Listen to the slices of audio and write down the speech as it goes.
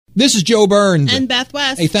This is Joe Burns. And Beth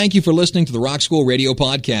West. Hey, thank you for listening to the Rock School Radio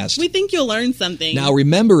Podcast. We think you'll learn something. Now,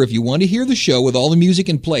 remember, if you want to hear the show with all the music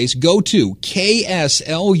in place, go to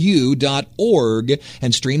kslu.org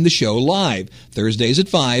and stream the show live. Thursdays at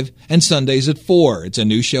 5 and Sundays at 4. It's a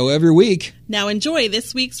new show every week. Now enjoy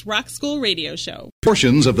this week's Rock School Radio Show.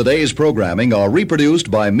 Portions of the day's programming are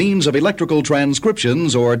reproduced by means of electrical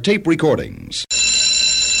transcriptions or tape recordings.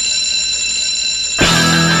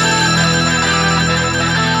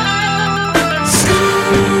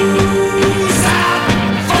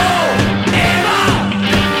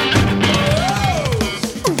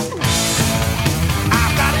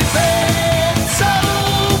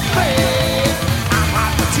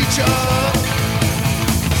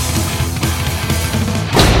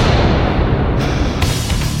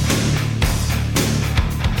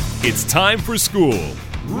 It's time for school,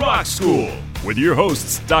 Rock School, with your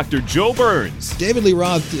hosts, Dr. Joe Burns. David Lee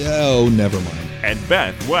Roth, never mind. And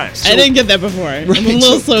Beth West. I didn't get that before. I'm a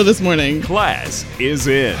little slow this morning. Class is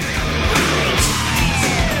in.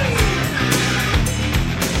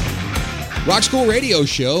 Rock School Radio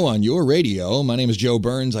Show on your radio. My name is Joe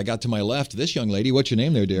Burns. I got to my left this young lady. What's your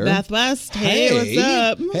name there, dear? Beth West. Hey, what's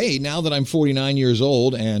up? Hey, now that I'm 49 years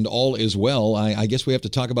old and all is well, I guess we have to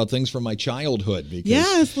talk about things from my childhood. Because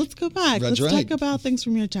yes, let's go back. That's let's right. talk about things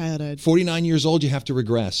from your childhood. 49 years old, you have to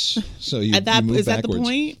regress. So you, Is that backwards. the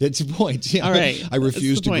point? It's a point. Yeah. All right. I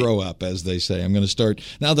refuse to grow up, as they say. I'm going to start,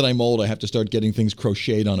 now that I'm old, I have to start getting things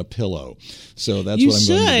crocheted on a pillow. So that's what I'm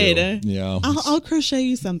going to do. Yeah. I'll crochet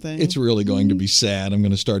you something. It's really going to be sad. I'm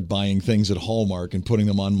going to start buying things at Hallmark and putting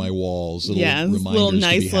them on my walls. Little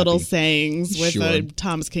nice little sayings with Sure. a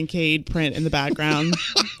Thomas Kincaid print in the background.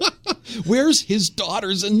 Where's his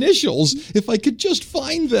daughter's initials? If I could just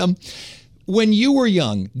find them. When you were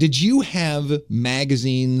young, did you have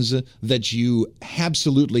magazines that you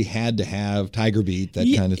absolutely had to have? Tiger Beat, that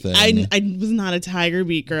kind of thing? I was not a Tiger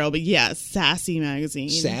Beat girl, but yes, Sassy Magazine.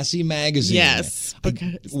 Sassy Magazine. Yes.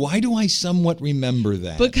 Why do I somewhat remember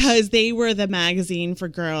that? Because they were the magazine for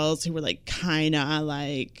girls who were kind of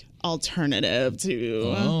alternative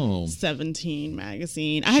to 17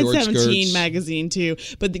 magazine. I had Short 17 skirts. magazine too,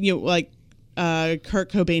 but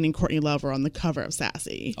Kurt Cobain and Courtney Love were on the cover of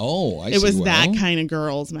Sassy. Oh, I see. It was that kind of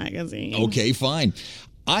girls magazine. Okay, fine.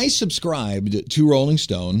 I subscribed to Rolling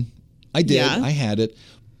Stone. I did. Yeah. I had it.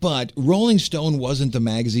 But Rolling Stone wasn't the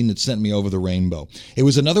magazine that sent me over the rainbow. It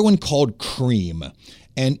was another one called Creem.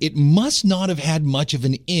 And it must not have had much of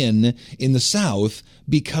an in the South,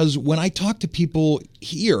 because when I talk to people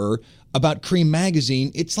here about Creem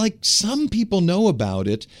magazine, it's like some people know about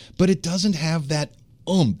it, but it doesn't have that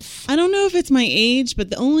oomph. I don't know if it's my age, but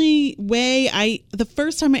the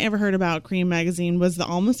first time I ever heard about Creem magazine was the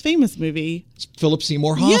Almost Famous movie. Philip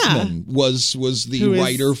Seymour Hoffman was the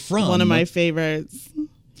writer from. One of my favorites.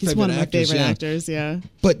 He's one of my favorite yeah. actors, yeah.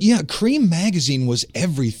 But yeah, Creem magazine was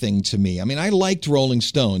everything to me. I mean, I liked Rolling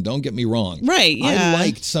Stone, don't get me wrong. Right, yeah. I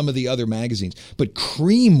liked some of the other magazines, but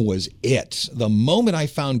Creem was it. The moment I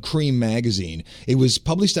found Creem magazine, it was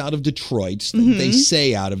published out of Detroit. Mm-hmm. They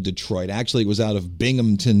say out of Detroit. Actually, it was out of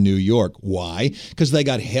Binghamton, New York. Why? Because they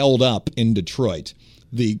got held up in Detroit.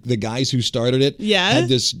 The guys who started it had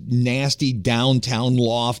this nasty downtown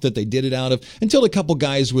loft that they did it out of, until a couple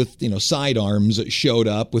guys with sidearms showed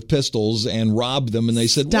up with pistols and robbed them, and they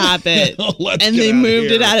said, "Stop it!" And they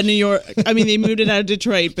moved it out of New York. I mean, they moved it out of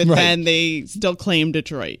Detroit, but Right. then they still claim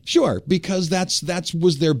Detroit. Sure, because that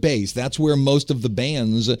was their base. That's where most of the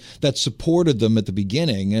bands that supported them at the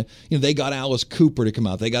beginning, they got Alice Cooper to come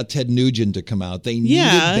out. They got Ted Nugent to come out. They needed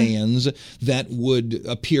bands that would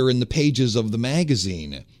appear in the pages of the magazine.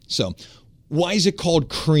 So, why is it called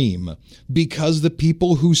Creem? Because the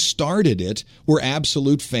people who started it were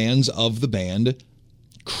absolute fans of the band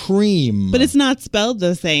Creem. But it's not spelled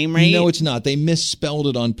the same, right? No, it's not. They misspelled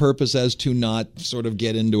it on purpose as to not sort of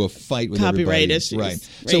get into a fight with copyright everybody. issues. Right.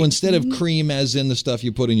 So instead of cream as in the stuff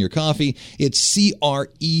you put in your coffee, it's Creem.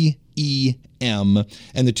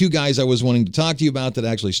 And the two guys I was wanting to talk to you about that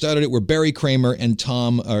actually started it were Barry Kramer and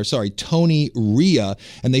Tony Rhea,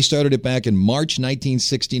 and they started it back in March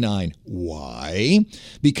 1969. Why?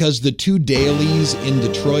 Because the two dailies in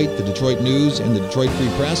Detroit, the Detroit News and the Detroit Free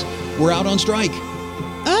Press, were out on strike.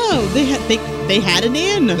 Oh, they had an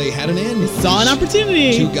in. They had an in. They saw an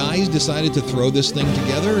opportunity. Two guys decided to throw this thing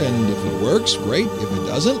together, and if it works, great. If it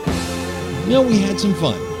doesn't, we had some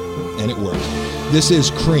fun, and it worked. This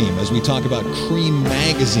is Creem, as we talk about Creem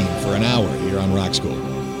magazine for an hour here on Rock School.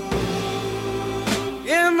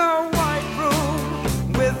 In a white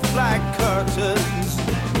room with black curtains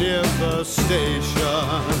near the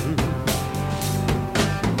station,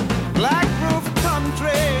 black roof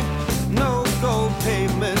country, no gold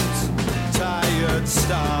pavement,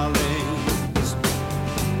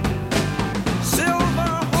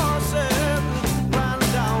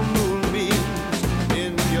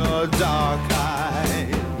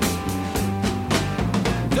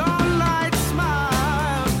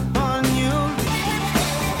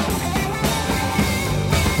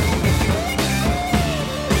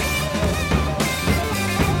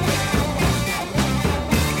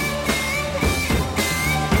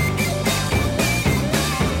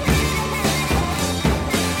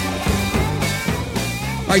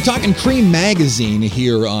 All right, talking Creem magazine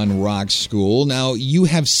here on Rock School. Now, you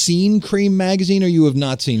have seen Creem magazine, or you have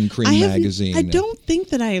not seen Creem magazine? I don't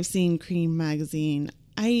think that I have seen Creem magazine.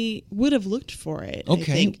 I would have looked for it. Okay. I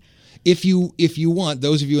think. If you want,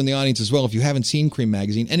 those of you in the audience as well, if you haven't seen Creem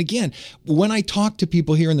magazine, and again, when I talk to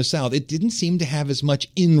people here in the South, it didn't seem to have as much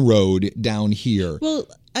inroad down here. Well,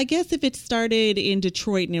 I guess if it started in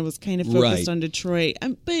Detroit and it was kind of focused on Detroit,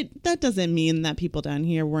 but that doesn't mean that people down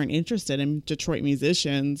here weren't interested in Detroit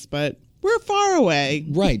musicians, but we're far away.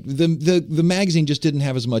 Right. The magazine just didn't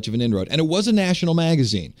have as much of an inroad. And it was a national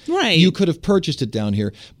magazine. Right. You could have purchased it down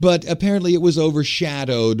here, but apparently it was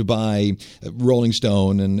overshadowed by Rolling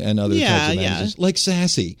Stone and other types of magazines. Like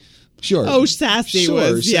Sassy. Sure. Oh, Sassy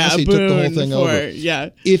was, Sassy took the whole thing over. Yeah.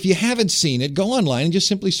 If you haven't seen it, go online and just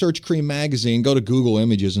simply search Creem magazine, go to Google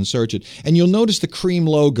Images and search it, and you'll notice the Creem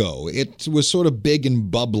logo. It was sort of big and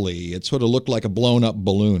bubbly. It sort of looked like a blown-up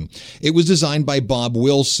balloon. It was designed by Bob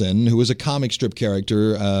Wilson, who was a comic strip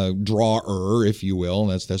character, drawer, if you will.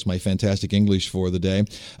 That's my fantastic English for the day.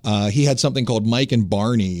 He had something called Mike and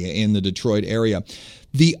Barney in the Detroit area.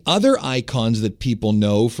 The other icons that people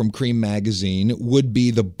know from Creem magazine would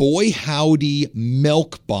be the Boy Howdy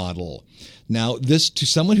milk bottle. Now, this, to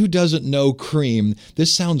someone who doesn't know Creem,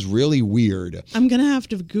 this sounds really weird. I'm going to have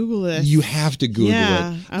to Google this. You have to Google it.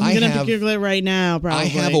 Yeah, I'm going to have to Google it right now, probably. I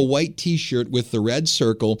have a white T-shirt with the red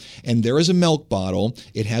circle, and there is a milk bottle.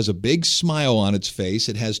 It has a big smile on its face.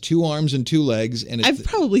 It has 2 arms and 2 legs. And I've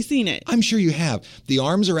probably seen it. I'm sure you have. The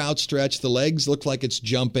arms are outstretched. The legs look like it's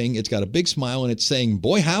jumping. It's got a big smile, and it's saying,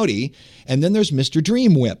 "Boy, howdy." And then there's Mr.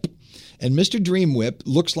 Dream Whip. And Mr. Dream Whip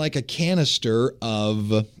looks like a canister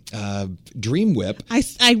of Dream Whip.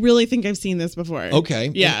 I really think I've seen this before.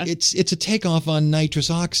 Okay. Yeah. And it's a takeoff on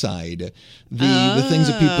nitrous oxide, the things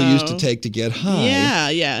that people used to take to get high. Yeah,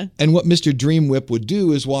 yeah. And what Mr. Dream Whip would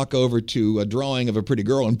do is walk over to a drawing of a pretty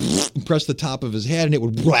girl and press the top of his head, and it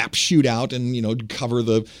would shoot out and cover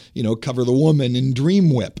the woman in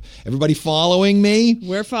Dream Whip. Everybody following me?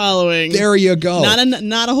 We're following. There you go.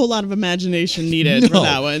 Not a whole lot of imagination needed for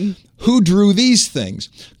that one. Who drew these things?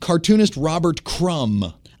 Cartoonist Robert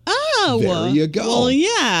Crumb. Oh, there you go. Well,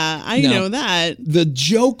 yeah, I know that. The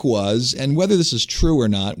joke was, and whether this is true or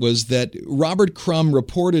not, was that Robert Crumb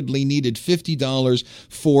reportedly needed $50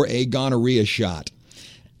 for a gonorrhea shot.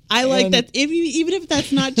 I like that. Even if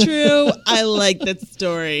that's not true, I like that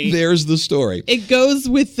story. There's the story. It goes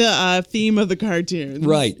with the theme of the cartoon.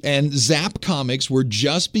 Right. And Zap Comics were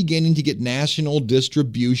just beginning to get national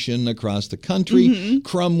distribution across the country. Mm-hmm.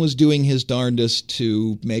 Crumb was doing his darndest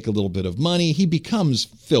to make a little bit of money. He becomes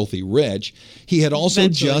filthy rich. He had also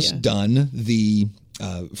done the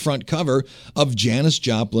front cover of Janis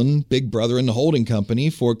Joplin, Big Brother and the Holding Company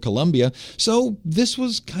for Columbia. So this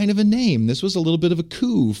was kind of a name. This was a little bit of a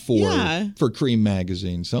coup for Creem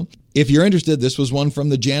magazine. So if you're interested, this was one from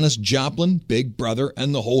the Janis Joplin, Big Brother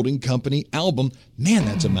and the Holding Company album. Man,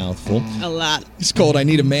 that's a mouthful. A lot. It's called I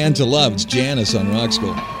Need a Man to Love. It's Janis on Rock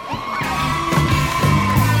School.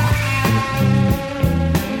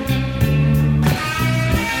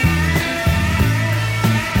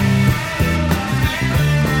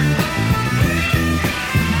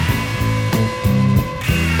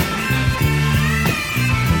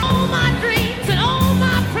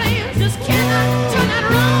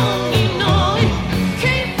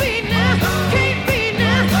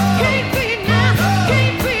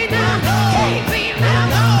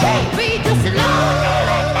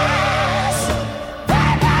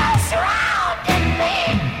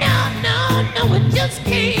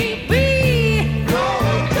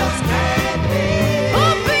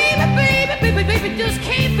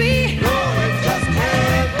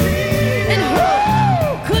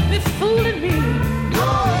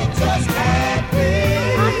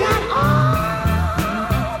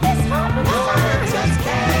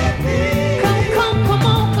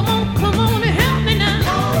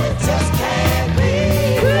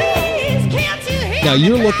 Now,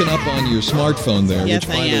 you're looking up on your smartphone there, yes,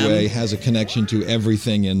 which, by the way, has a connection to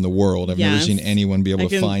everything in the world. I've never seen anyone be able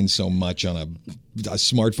to find so much on a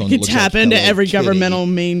smartphone. You can tap into every governmental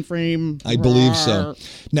mainframe. I believe so.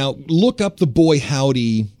 Now, look up the Boy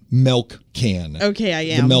Howdy milk can. Okay, I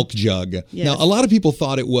am. The milk jug. Yes. Now, a lot of people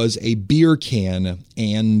thought it was a beer can,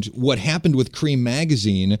 and what happened with Creem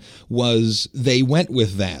magazine was they went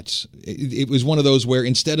with that. It was one of those where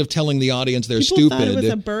instead of telling the audience they're people stupid, thought it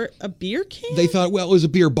was a beer can? They thought, well, it was a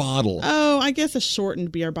beer bottle. Oh, I guess a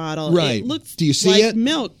shortened beer bottle. Right. It looks Do you see like it?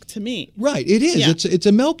 milk to me. Right, it is. Yeah. It's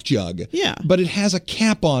a milk jug. Yeah. But it has a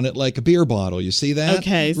cap on it like a beer bottle. You see that?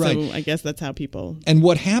 Okay, right. so I guess that's how people... And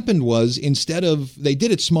what happened was, they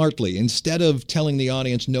did it smartly. Instead instead of telling the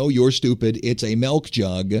audience, no, you're stupid, it's a milk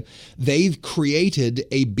jug, they've created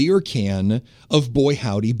a beer can of Boy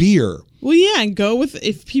Howdy beer. Well, yeah, and go with,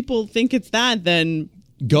 if people think it's that, then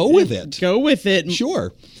go with it. Go with it.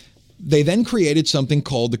 Sure. They then created something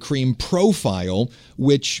called the Creem Profile,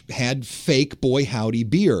 which had fake Boy Howdy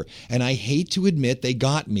beer. And I hate to admit they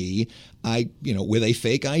got me. With a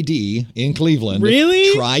fake ID in Cleveland,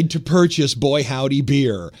 really tried to purchase Boy Howdy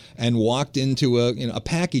beer and walked into a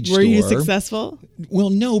package store. Were you successful?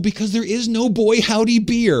 Well, no, because there is no Boy Howdy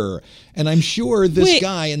beer. And I'm sure this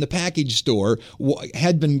guy in the package store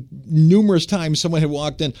had been numerous times someone had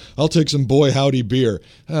walked in, I'll take some Boy Howdy beer.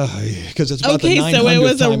 Because it's about the 900th so it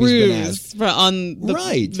was a time he's been ruse asked.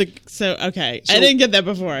 Right. I didn't get that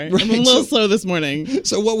before. Right, I'm a little slow this morning.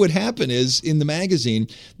 So what would happen is in the magazine,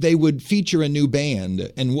 they would feature a new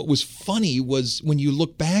band. And what was funny was when you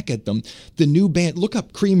look back at them, the new band, look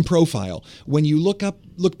up Creem Profile. When you look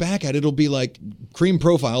back at it, it'll be like Creem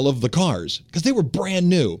Profile of the Cars because they were brand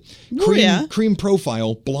new. Creem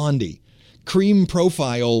Profile Blondie, Creem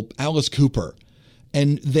Profile Alice Cooper,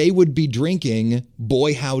 and they would be drinking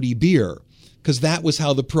Boy Howdy beer because that was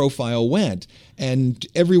how the profile went. And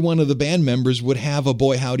every one of the band members would have a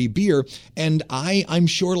Boy Howdy beer. And I'm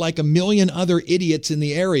sure like a million other idiots in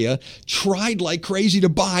the area tried like crazy to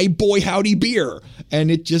buy Boy Howdy beer. And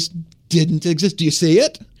it just didn't exist. Do you see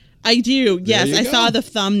it? I do. Yes, I go. saw the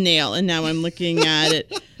thumbnail and now I'm looking at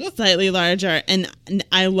it slightly larger. And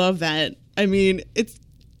I love that. I mean, it's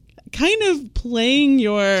kind of playing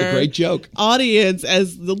your It's a great joke. audience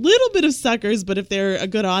as the little bit of suckers, but if they're a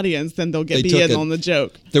good audience, then they'll be in on the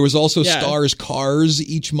joke. There was also Stars Cars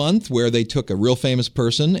each month where they took a real famous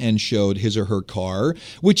person and showed his or her car,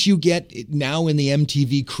 which you get now in the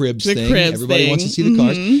MTV Cribs thing. Everybody wants to see the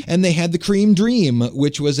cars. And they had the Creem Dream,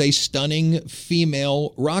 which was a stunning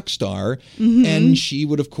female rock star. And she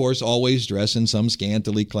would, of course, always dress in some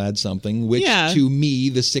scantily clad something, which to me,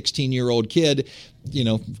 the 16-year-old kid,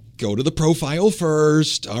 go to the profile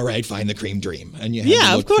first. All right, find the Creem Dream. And you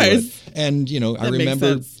have to look of course. through it. And, I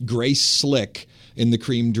remember Grace Slick in the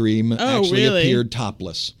Creem Dream actually appeared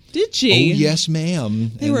topless. Did she? Oh, yes,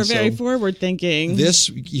 ma'am. They were very forward-thinking.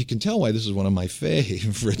 You can tell why this is one of my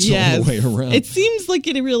favorites all the way around. It seems like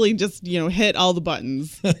it really just, hit all the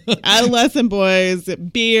buttons. Adolescent boys,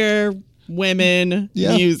 beer, women,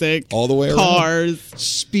 music, all the way cars. Around.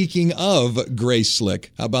 Speaking of Grace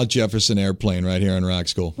Slick, how about Jefferson Airplane right here on Rock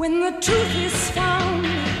School? When the truth is found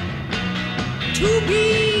to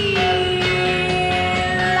be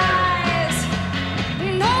lies,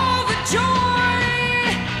 and all the joy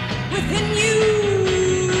within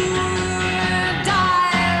you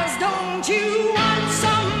dies. Don't you want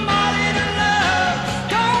somebody to love?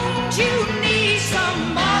 Don't you need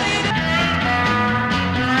somebody to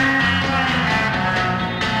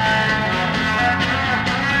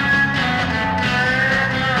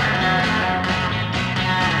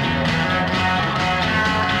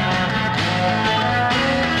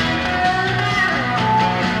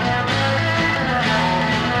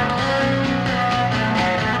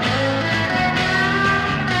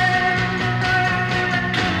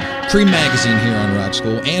Creem Magazine here on Rock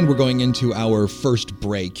School, and we're going into our first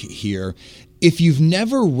break here. If you've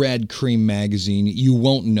never read Creem Magazine, you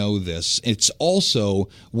won't know this. It's also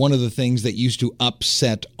one of the things that used to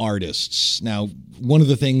upset artists. Now, one of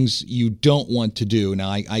the things you don't want to do, now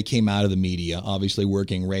I came out of the media, obviously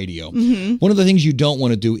working radio. One of the things you don't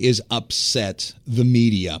want to do is upset the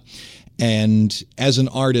media. And as an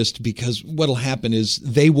artist, because what'll happen is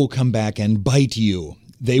they will come back and bite you.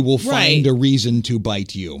 They will find a reason to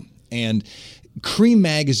bite you. And Creem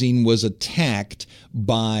Magazine was attacked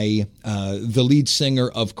by the lead singer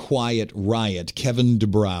of Quiet Riot, Kevin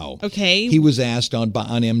DuBrow. Okay. He was asked on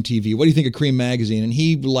MTV, what do you think of Creem Magazine? And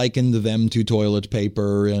he likened them to toilet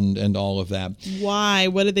paper and all of that. Why?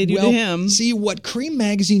 What did they do to him? See, what Creem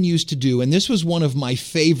Magazine used to do, and this was one of my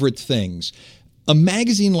favorite things, a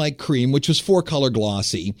magazine like Creem, which was 4-color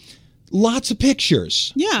glossy, lots of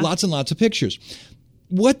pictures. Yeah. Lots and lots of pictures.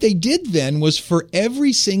 What they did then was for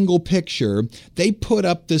every single picture, they put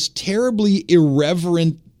up this terribly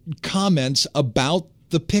irreverent comments about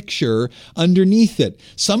the picture underneath it.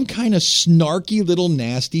 Some kind of snarky little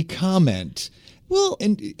nasty comment. Well,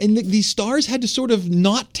 and these stars had to sort of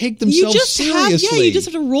not take themselves seriously. You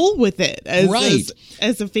just have to roll with it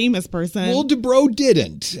as a famous person. Well, DuBrow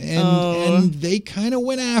didn't, and they kind of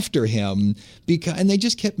went after him and they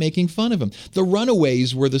just kept making fun of him. The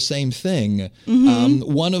Runaways were the same thing.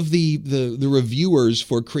 One of the reviewers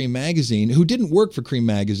for Creem Magazine, who didn't work for Creem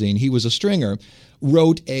Magazine, he was a stringer,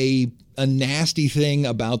 wrote a nasty thing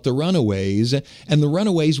about the Runaways, and the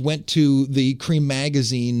Runaways went to the Creem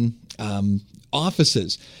Magazine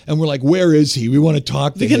offices, and we're like, where is he? We want to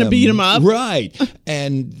talk to him. They're going to beat him up? Right.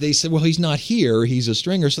 And they said, well, he's not here. He's a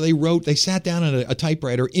stringer. So they sat down at a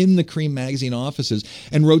typewriter in the Creem magazine offices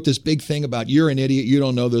and wrote this big thing about, you're an idiot, you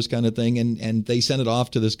don't know this kind of thing. And they sent it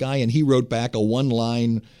off to this guy, and he wrote back a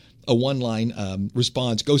one-line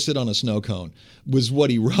response, go sit on a snow cone, was what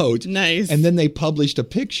he wrote. Nice. And then they published a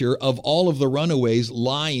picture of all of the runaways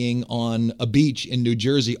lying on a beach in New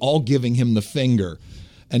Jersey, all giving him the finger.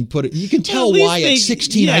 And put it. You can tell why at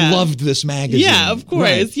 16 I loved this magazine. Yeah, of course.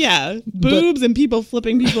 Right. Yeah, boobs and people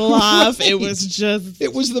flipping people off. It was just.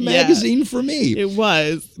 It was the magazine for me. It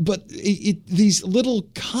was. But these little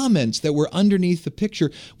comments that were underneath the picture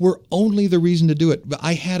were only the reason to do it. But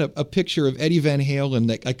I had a picture of Eddie Van Halen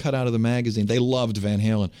that I cut out of the magazine. They loved Van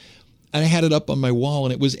Halen. And I had it up on my wall,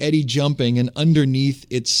 and it was Eddie jumping, and underneath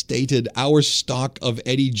it stated, our stock of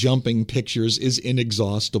Eddie jumping pictures is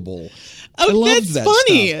inexhaustible. Oh, I love that's that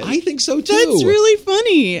funny. stuff. I think so, too. That's really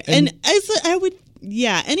funny. And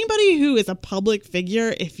anybody who is a public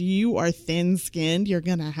figure, if you are thin-skinned, you're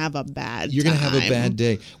going to have a bad time. You're going to have a bad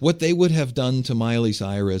day. What they would have done to Miley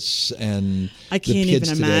Cyrus and I the can't kids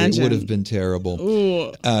even today imagine. would have been terrible.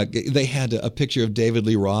 Ooh. They had a picture of David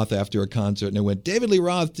Lee Roth after a concert, and it went, David Lee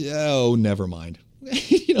Roth, oh, never mind.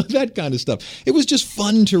 That kind of stuff. It was just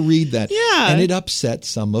fun to read that. Yeah. And it upset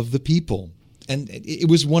some of the people. And it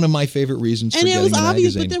was one of my favorite reasons for And it getting was the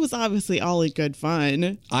obvious, magazine. but that was obviously all good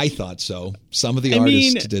fun. I thought so. Some of the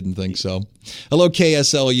artists didn't think so. Hello,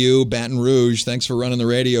 KSLU, Baton Rouge. Thanks for running the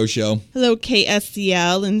radio show. Hello,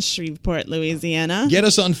 KSCL in Shreveport, Louisiana. Get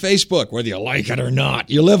us on Facebook, whether you like it or not.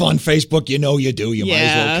 You live on Facebook, you know you do. You might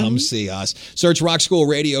as well come see us. Search Rock School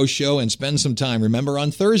Radio Show and spend some time. Remember,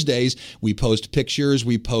 on Thursdays, we post pictures,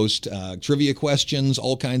 we post trivia questions,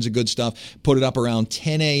 all kinds of good stuff. Put it up around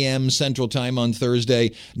 10 a.m. Central Time on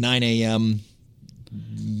Thursday, 9 a.m.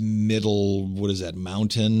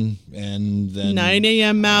 Mountain, and then 9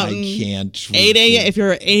 a.m. Mountain. I can't. 8 a.m. If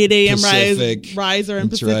you're 8 a.m. Pacific. riser in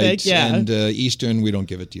That's Pacific, right. yeah. And Eastern, we don't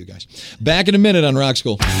give it to you guys. Back in a minute on Rock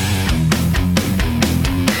School.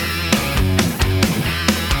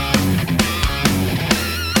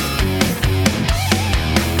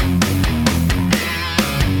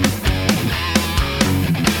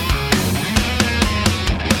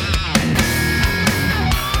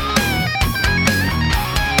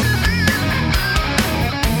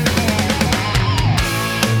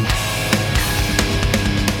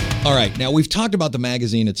 All right. Now, we've talked about the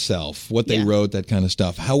magazine itself, what they wrote, that kind of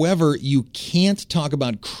stuff. However, you can't talk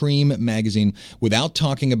about Creem magazine without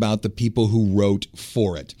talking about the people who wrote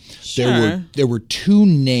for it. Sure. There were two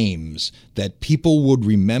names that people would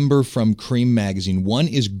remember from Creem magazine. One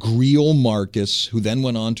is Greil Marcus, who then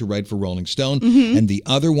went on to write for Rolling Stone, and the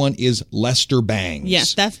other one is Lester Bangs.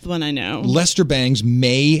 Yes, that's the one I know. Lester Bangs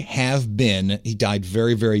may have been, he died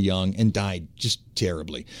very, very young and died just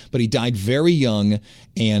terribly, but he died very young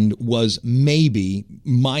and was maybe,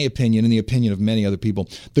 my opinion and the opinion of many other people,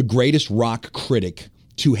 the greatest rock critic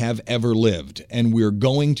to have ever lived. And we're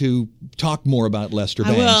going to talk more about Lester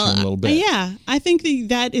Bangs in a little bit. Yeah, I think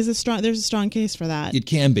that is there's a strong case for that. It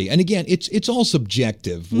can be. And again, it's all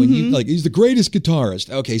subjective. When you like, he's the greatest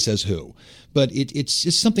guitarist. Okay, says who? But it's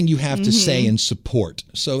just something you have to say and support.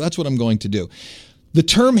 So that's what I'm going to do. The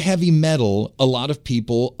term heavy metal, a lot of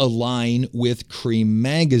people align with Creem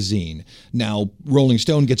magazine. Now, Rolling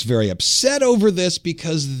Stone gets very upset over this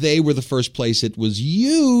because they were the first place it was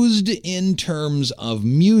used in terms of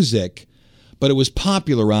music, but it was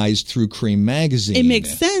popularized through Creem magazine. It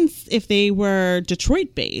makes sense if they were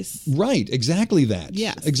Detroit-based. Right, exactly that.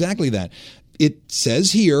 Yes. Exactly that. It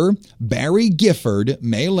says here, Barry Gifford,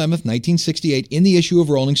 May 11th, 1968, in the issue of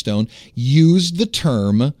Rolling Stone, used the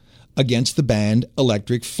term against the band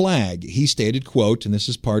Electric Flag. He stated, quote, and this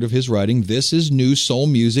is part of his writing, "This is new soul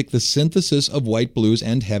music, the synthesis of white blues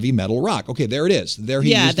and heavy metal rock." Okay, there it is. There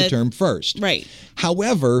he used the term first. Right.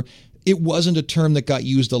 However, it wasn't a term that got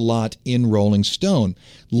used a lot in Rolling Stone.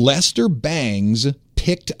 Lester Bangs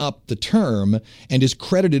picked up the term and is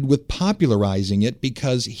credited with popularizing it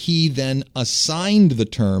because he then assigned the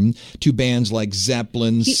term to bands like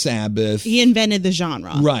Zeppelin, Sabbath. He invented the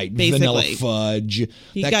genre. Right. Basically. Vanilla Fudge.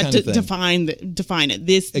 He that got kind to of thing. define it.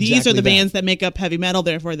 These are the bands that make up heavy metal,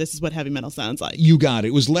 therefore this is what heavy metal sounds like. You got it.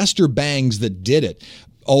 It was Lester Bangs that did it.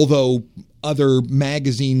 Although other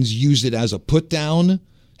magazines used it as a put-down,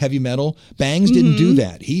 heavy metal, Bangs didn't do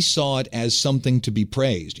that. He saw it as something to be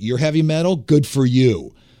praised. You're heavy metal? Good for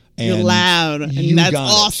you. You're loud, and that's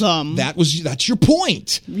awesome. That's your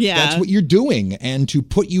point. Yeah. That's what you're doing. And to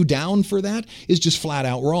put you down for that is just flat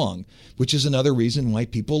out wrong, which is another reason why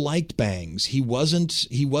people liked Bangs. He wasn't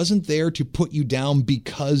there to put you down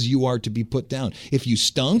because you are to be put down. If you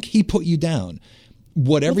stunk, he put you down.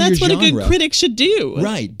 Whatever your genre. That's what a good critic should do.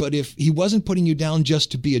 Right, but if he wasn't putting you down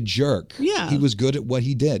just to be a jerk, he was good at what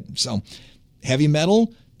he did. So heavy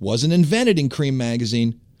metal wasn't invented in Creem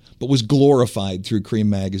magazine, but was glorified through Creem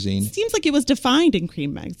magazine. Seems like it was defined in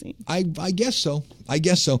Creem magazine. I guess so.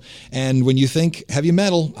 And when you think heavy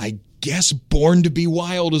metal, I guess Born to Be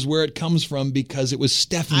Wild is where it comes from, because it was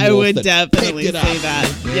Steppenwolf. I would definitely say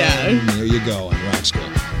that. Yeah. There you go on Rock School.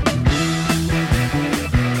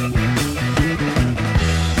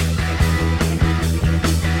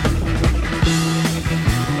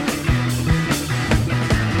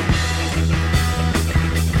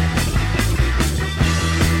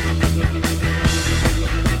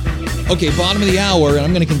 Okay, bottom of the hour, and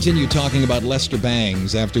I'm going to continue talking about Lester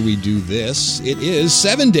Bangs after we do this. It is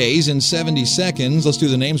 7 days and 70 seconds. Let's do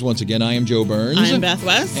the names once again. I am Joe Burns. I'm Beth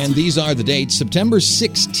West. And these are the dates. September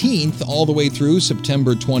 16th all the way through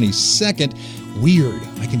September 22nd. Weird.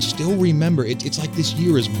 I can still remember. It's like this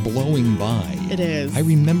year is blowing by. It is. I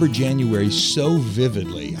remember January so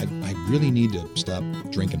vividly. I really need to stop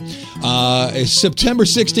drinking. September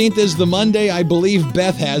 16th is the Monday. I believe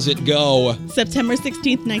Beth has it. Go. September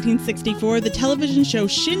 16th, 1964, the television show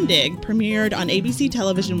Shindig premiered on ABC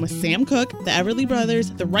television with Sam Cooke, the Everly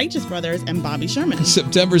Brothers, the Righteous Brothers, and Bobby Sherman.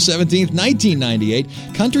 September 17th, 1998,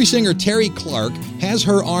 country singer Terry Clark has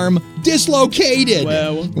her arm dislocated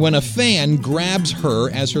when a fan grabs her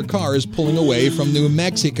as her car is pulling away from New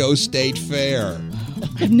Mexico State Fair.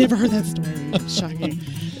 I've never heard that story. Shocking.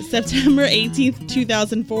 September 18th,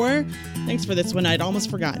 2004. Thanks for this one. I'd almost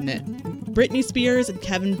forgotten it. Britney Spears and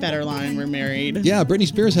Kevin Federline were married. Yeah, Britney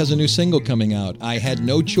Spears has a new single coming out. I had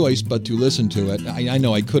no choice but to listen to it. I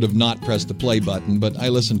know I could have not pressed the play button, but I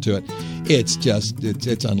listened to it. It's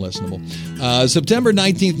unlistenable. September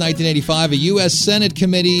 19th, 1985, a U.S. Senate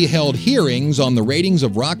committee held hearings on the ratings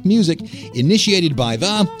of rock music initiated by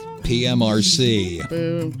the PMRC.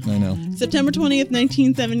 Boo. I know. September 20th,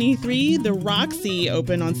 1973, the Roxy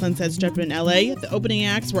opened on Sunset Strip in L.A. The opening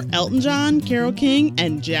acts were Elton John, Carole King,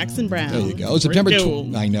 and Jackson Brown. There you go. September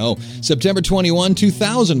 21,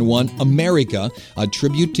 2001, America, a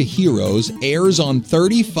tribute to heroes, airs on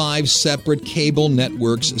 35 separate cable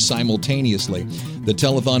networks simultaneously. The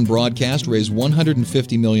telethon broadcast raised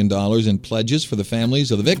 $150 million in pledges for the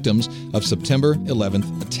families of the victims of September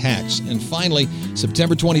 11th attacks. And finally,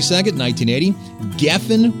 September 22nd, 1980,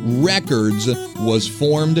 Geffen Records was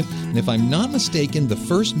formed. And if I'm not mistaken, the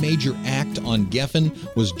first major act on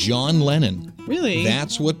Geffen was John Lennon. Really?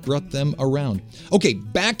 That's what brought them around. Okay,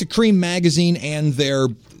 back to Creem magazine and their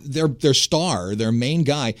star, their main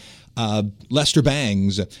guy, Lester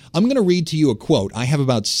Bangs. I'm going to read to you a quote. I have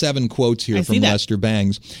about 7 quotes here from Lester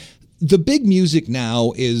Bangs. The big music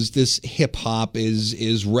now is this hip hop,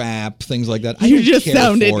 is rap, things like that.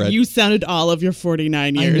 You sounded all of your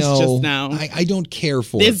 49 years just now. I don't care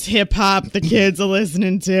for this hip hop the kids are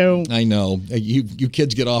listening to. I know. You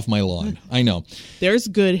kids get off my lawn. I know. There's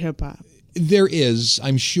good hip hop. There is,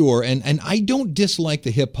 I'm sure, and I don't dislike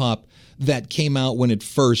the hip hop that came out when it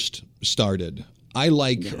first started. I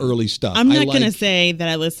like early stuff. I'm not going to say that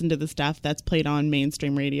I listen to the stuff that's played on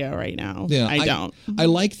mainstream radio right now. Yeah, I don't. I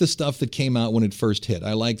like the stuff that came out when it first hit.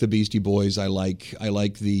 I like the Beastie Boys. I like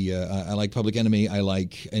Public Enemy. I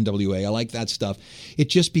like NWA. I like that stuff. It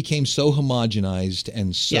just became so homogenized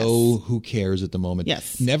and so who cares at the moment.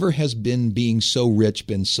 Yes. Never has being so rich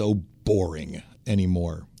been so boring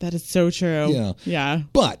anymore. That is so true. Yeah.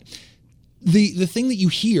 But the thing that you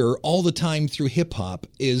hear all the time through hip-hop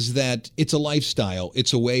is that it's a lifestyle.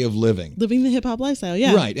 It's a way of living. Living the hip-hop lifestyle,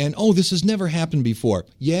 yeah. Right. And, this has never happened before.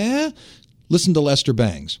 Yeah? Listen to Lester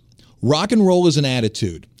Bangs. Rock and roll is an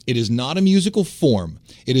attitude. It is not a musical form.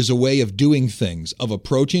 It is a way of doing things, of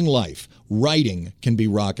approaching life. Writing can be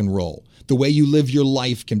rock and roll. The way you live your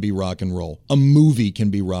life can be rock and roll. A movie can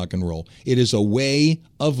be rock and roll. It is a way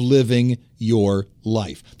of living your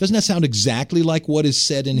life. Doesn't that sound exactly like what is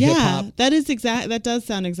said in hip-hop? Yeah, that does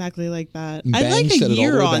sound exactly like that. Bang I'd like a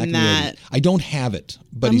year on that. I don't have it,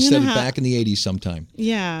 but he said it back in the 80s sometime.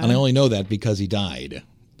 Yeah. And I only know that because he died,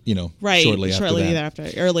 shortly after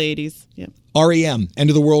that. Early 80s, yeah. REM, End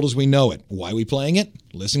of the World as We Know It. Why are we playing it?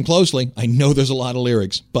 Listen closely. I know there's a lot of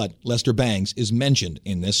lyrics, but Lester Bangs is mentioned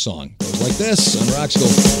in this song. Goes like this on Rock School.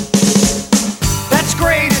 That's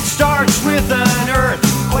great, it starts with an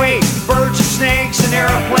earthquake, birds and snakes, an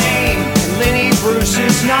airplane. Lenny Bruce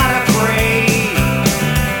is not afraid.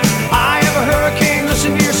 I have a hurricane,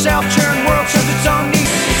 listen to yourself.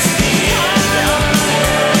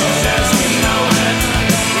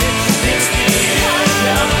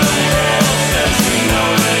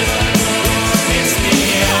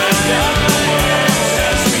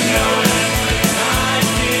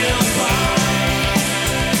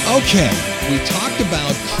 Okay, we talked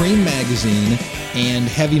about Creem magazine and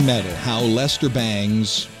heavy metal, how Lester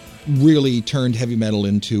Bangs really turned heavy metal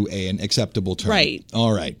into an acceptable term. Right.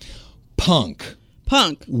 All right. Punk.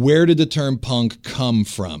 Punk. Where did the term punk come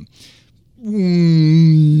from? Maybe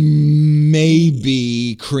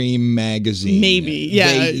Creem magazine. Maybe,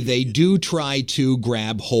 yeah. They do try to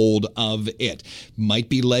grab hold of it. Might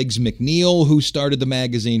be Legs McNeil, who started the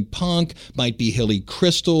magazine Punk. Might be Hilly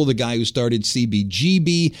Crystal, the guy who started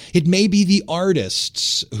CBGB. It may be the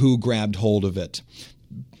artists who grabbed hold of it.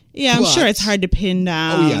 Yeah, I'm sure it's hard to pin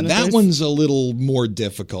down. Oh, yeah, that one's a little more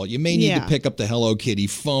difficult. You may need to Yeah. pick up the Hello Kitty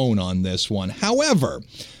phone on this one. However,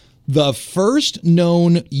 the first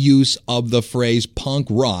known use of the phrase punk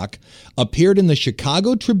rock appeared in the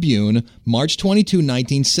Chicago Tribune, March 22,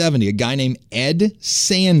 1970. A guy named Ed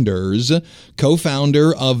Sanders,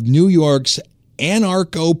 co-founder of New York's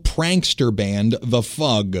anarcho-prankster band, The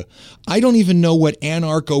Fug. I don't even know what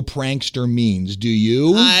anarcho-prankster means. Do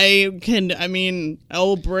you? I'll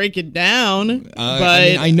break it down.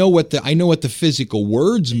 But I know what the physical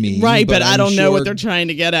words mean. right, but I I'm don't know sure- what they're trying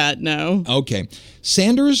to get at, no. Okay.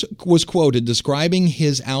 Sanders was quoted describing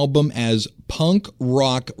his album as punk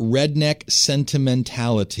rock redneck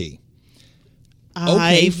sentimentality.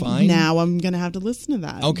 Fine. Now I'm going to have to listen to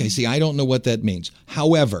that. Okay, see, I don't know what that means.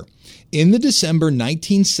 However, in the December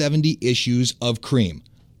 1970 issues of Creem,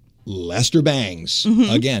 Lester Bangs,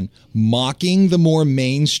 again, mocking the more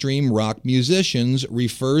mainstream rock musicians,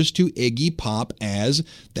 refers to Iggy Pop as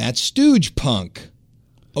that stooge punk.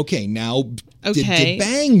 Okay, now, did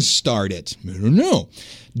Bangs start it? I don't know.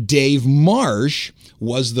 Dave Marsh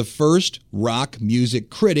was the first rock music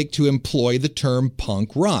critic to employ the term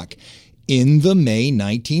punk rock. In the May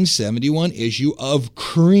 1971 issue of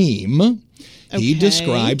Creem, he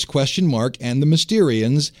describes ? And the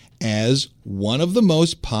Mysterians as one of the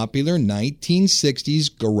most popular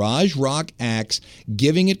 1960s garage rock acts,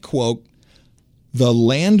 giving it, quote, the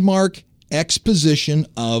landmark exposition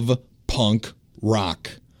of punk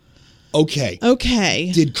rock. Okay.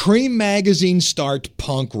 Did Creem magazine start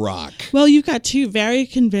punk rock? Well, you've got two very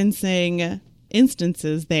convincing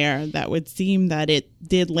instances there that would seem that it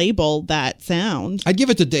did label that sound. I'd give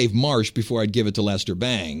it to Dave Marsh before I'd give it to Lester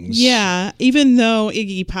Bangs. Yeah, even though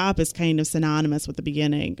Iggy Pop is kind of synonymous with the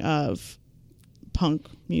beginning of punk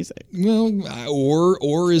music. Well,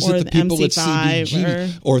 or is it the people at MC5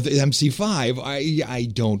 CBG or the MC5? I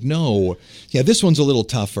don't know. Yeah, this one's a little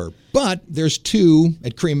tougher. But there's two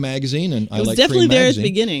at Creem magazine, and I like Creem magazine. It was definitely there at the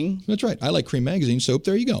beginning. That's right. I like Creem magazine, so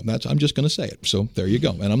there you go. I'm just going to say it. So there you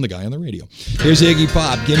go. And I'm the guy on the radio. Here's Iggy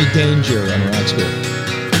Pop, Gimme Danger on Rock School.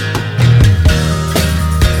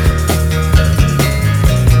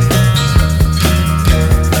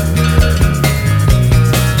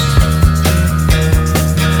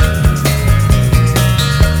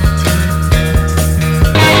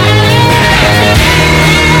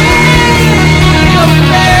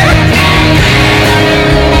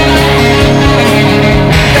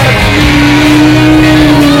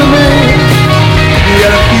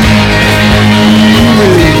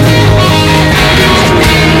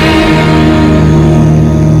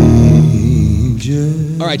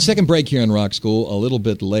 Second break here on Rock School, a little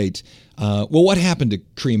bit late. Well, what happened to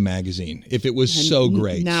Creem magazine if it was so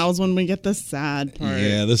great? Now's when we get the sad part.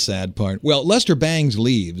 Yeah, the sad part. Well, Lester Bangs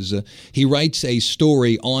leaves. He writes a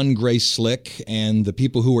story on Grace Slick, and the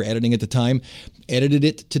people who were editing at the time edited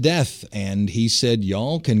it to death. And he said,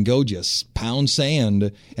 y'all can go just pound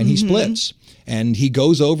sand. And he splits. And he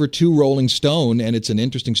goes over to Rolling Stone, and it's an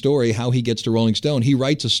interesting story how he gets to Rolling Stone. He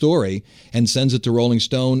writes a story and sends it to Rolling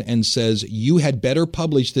Stone and says, you had better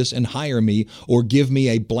publish this and hire me or give me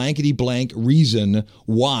a blankety-blank reason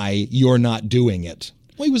why you're not doing it.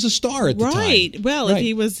 Well, he was a star at the time. Right. Well, if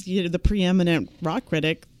he was the preeminent rock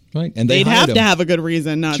critic, right, and they'd have to have a good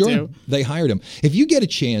reason not to. They hired him. If you get a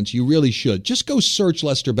chance, you really should. Just go search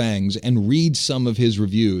Lester Bangs and read some of his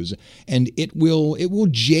reviews, and it will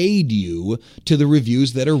jade you to the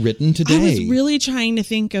reviews that are written today. I was really trying to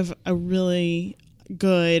think of a really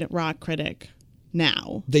good rock critic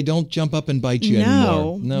now. They don't jump up and bite you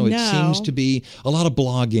anymore. No, it seems to be a lot of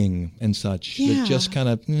blogging and such. Yeah. That just kind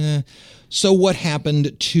of. So what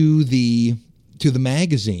happened to the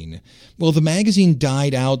magazine? Well, the magazine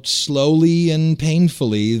died out slowly and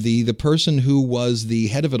painfully. The person who was the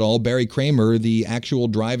head of it all, Barry Kramer, the actual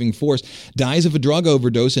driving force, dies of a drug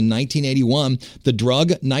overdose in 1981. The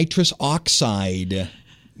drug nitrous oxide.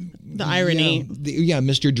 The irony. Yeah,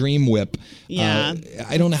 Mr. Dream Whip. Yeah.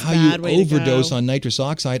 I don't know how you overdose on nitrous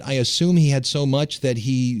oxide. I assume he had so much that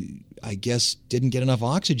he, I guess, didn't get enough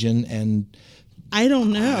oxygen and... I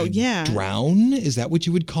don't know, drown? Is that what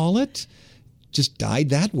you would call it? just died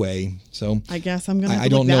that way. So I guess I'm gonna. I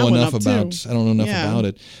don't know enough about. Too. I don't know enough about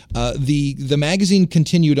it. The magazine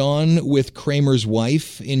continued on with Kramer's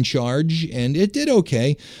wife in charge, and it did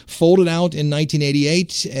okay. Folded out in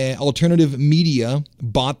 1988. Alternative Media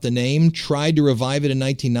bought the name, tried to revive it in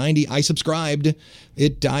 1990. I subscribed.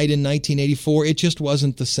 It died in 1984. It just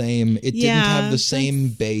wasn't the same. It didn't have the same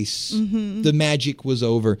base. Mm-hmm. The magic was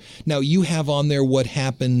over. Now, you have on there what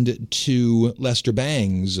happened to Lester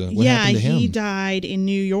Bangs. What happened to him? He died in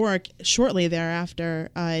New York shortly thereafter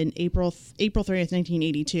in April 30th,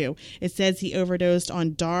 1982. It says he overdosed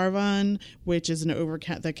on Darvon, which is an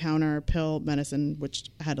over-the-counter pill medicine, which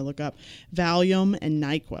I had to look up, Valium, and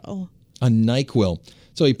NyQuil. A NyQuil.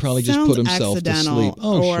 So he probably just put himself to sleep.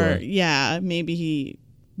 Oh, or, sure. Yeah, maybe he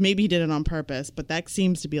did it on purpose, but that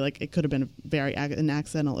seems to be like it could have been an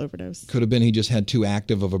accidental overdose. Could have been he just had too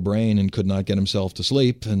active of a brain and could not get himself to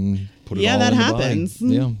sleep and put it all in the body. Yeah, that happens.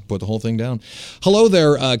 Yeah, put the whole thing down. Hello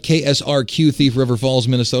there, KSRQ, Thief River Falls,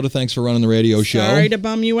 Minnesota. Thanks for running the radio show. Sorry to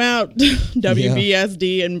bum you out.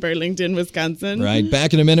 WBSD in Burlington, Wisconsin. Right.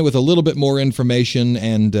 Back in a minute with a little bit more information,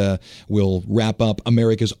 and we'll wrap up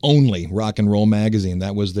America's only rock and roll magazine.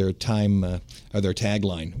 That was their their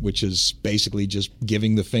tagline, which is basically just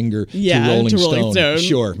giving the finger to Rolling Stone.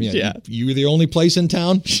 Sure. Yeah. You're the only place in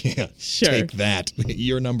town? Yeah. Sure. Take that.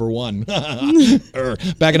 You're number one.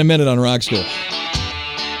 Back in a minute on Rock School.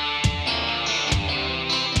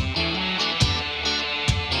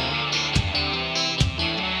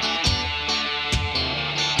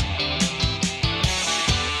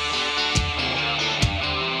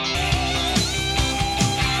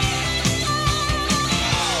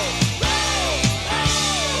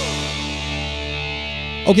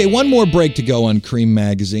 Okay, one more break to go on Creem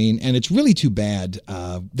magazine, and it's really too bad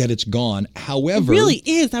that it's gone. However, it really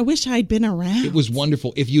is. I wish I'd been around. It was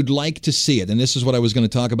wonderful. If you'd like to see it, and this is what I was going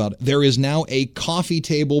to talk about, there is now a coffee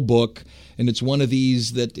table book, and it's one of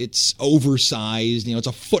these that it's oversized. It's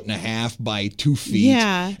 1.5 feet by 2 feet.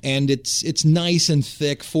 Yeah. And it's nice and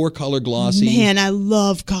thick, 4-color glossy. Man, I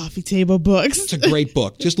love coffee table books. It's a great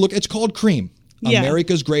book. Just look, it's called Creem.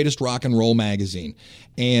 America's Greatest Rock and Roll Magazine.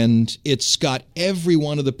 And it's got every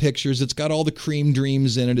one of the pictures. It's got all the Creem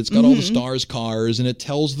dreams in it. It's got all the stars' cars, and it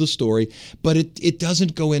tells the story. But it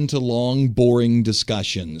doesn't go into long, boring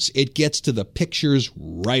discussions. It gets to the pictures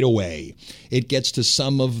right away. It gets to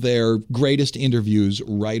some of their greatest interviews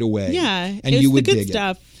right away. Yeah, and it's you would the good dig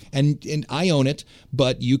stuff. And I own it,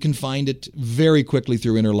 but you can find it very quickly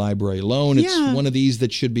through interlibrary loan. It's one of these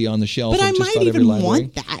that should be on the shelf. But I just might even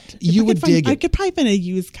want that. You would dig it. I could probably find a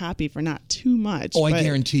used copy for not too much. Oh, I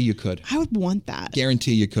guarantee you could. I would want that.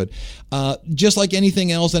 Guarantee you could. Just like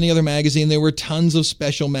anything else, any other magazine, there were tons of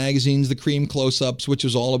special magazines. The Creem Close-Ups, which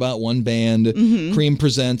was all about one band. Creem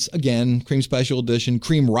Presents, again, Creem Special Edition.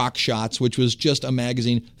 Creem Rock Shots, which was just a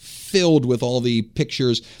magazine filled with all the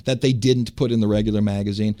pictures that they didn't put in the regular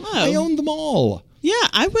magazine. Oh. I owned them all. Yeah,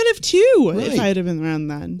 I would have too if I had been around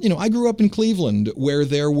then. I grew up in Cleveland where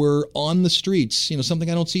there were on the streets, something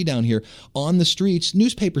I don't see down here, on the streets,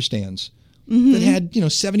 newspaper stands that had,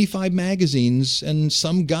 75 magazines and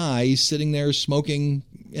some guy sitting there smoking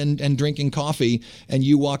and drinking coffee, and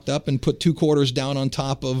you walked up and put 2 quarters down on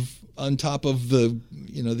top of the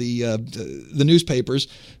the newspapers.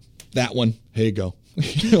 That one, here you go.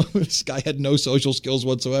 This guy had no social skills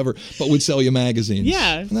whatsoever, but would sell you magazines.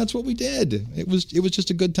 Yeah. And that's what we did. It was just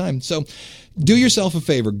a good time. So do yourself a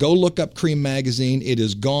favor. Go look up Creem magazine. It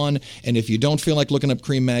is gone. And if you don't feel like looking up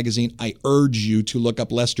Creem magazine, I urge you to look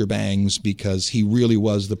up Lester Bangs, because he really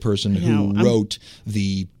was the person who wrote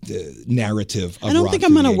the narrative of rock. I don't think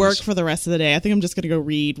I'm going to work for the rest of the day. I think I'm just going to go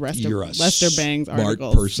read Lester Bangs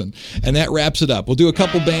articles. Smart person. And that wraps it up. We'll do a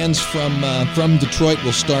couple bands from Detroit.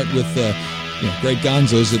 We'll start with Great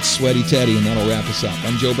Gonzos. It's Sweaty Teddy, and that'll wrap us up.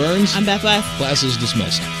 I'm Joe Burns. I'm Beth West. Class is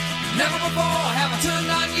dismissed. Never before have I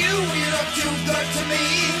turned on you. You look too good to me.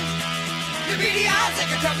 Your beady eyes they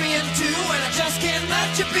can cut me in two, and I just can't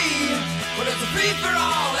let you be. But it's a free for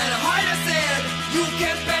all, and a heart I said you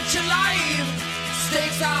can bet your life.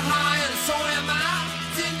 Stakes are high.